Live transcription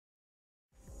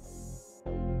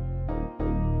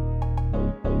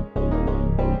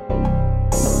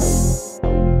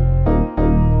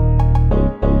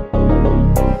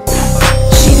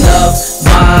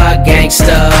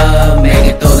gangsta, make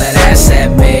it throw that ass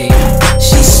at me.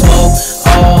 She smoke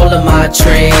all of my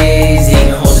trees,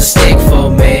 even hold a stick for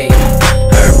me.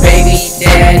 Her baby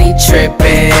daddy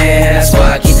trippin', that's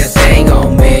why I keep that thing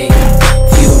on me.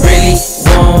 If you really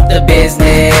want the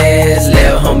business,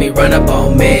 little homie run up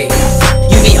on me.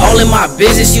 You be all in my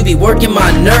business, you be working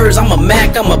my nerves. I'm a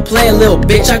Mac, I'm a player, little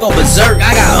bitch, I go berserk.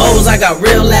 I got hoes, I got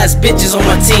real ass bitches on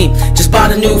my team. Just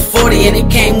bought a new 40 and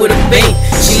it came with a beam.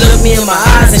 She look me in my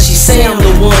eyes and she say I'm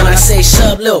the one. I say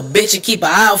shut up little bitch and keep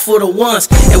an eye out for the ones.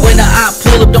 And when the eye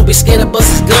pull up, don't be scared to bust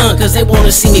his gun, cause they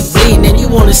wanna see me bleeding and you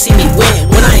wanna see me win.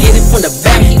 When I hit it from the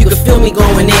back, you can feel me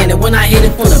going in. And when I hit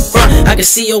it from the front, I can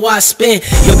see your eyes spin.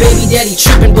 Your baby daddy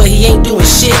trippin', but he ain't doing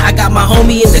shit. I got my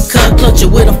homie in the cut, clutching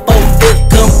with a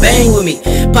 4-5. Come bang with me,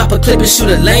 pop a clip and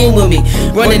shoot a lane with me.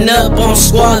 Running up on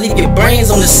squad, leave your brains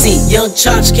on the seat. Young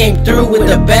Chach came through with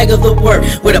a bag of the work,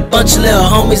 with a bunch of little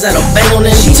homies that'll bang on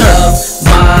any turf.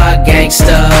 My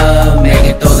gangsta, make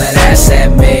it throw that ass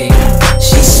at me.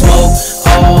 She smoke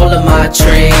all of my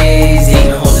trees,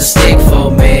 even hold a stick for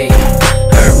me.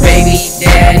 Her baby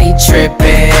daddy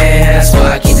trippin', that's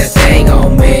why I keep that thing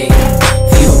on me.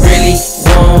 If you really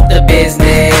want the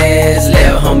business,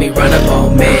 little homie run up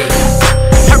on me.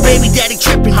 Baby daddy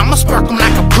trippin', I'ma spark him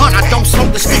like a blunt. I don't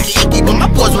smoke the sticky icky, but my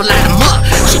boys will light him up.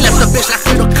 She left a bitch like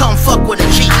you to come fuck with a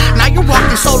G. Now you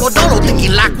walking solo dolo,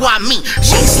 thinking like why me?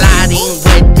 She sliding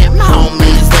with them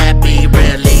homies that be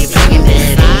really banging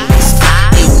that ass.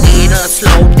 You need to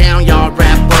slow down, y'all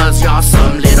rappers, y'all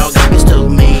some little garbage to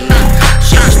me.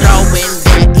 She's throwing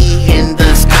that E in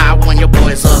the sky when your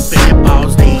boys up in the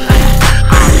balls deep.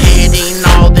 I'm hitting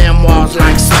all them walls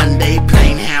like Sunday,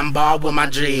 playing handball with my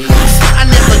G's. I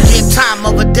never give time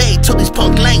of a day to this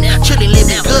punk lane. Chillin',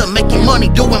 living good, making money,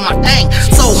 doing my thing.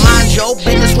 So mind your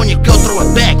business when you go through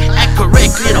it back. Act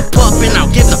correct, little pup, and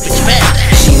I'll give the bitch back.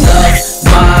 She loves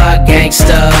my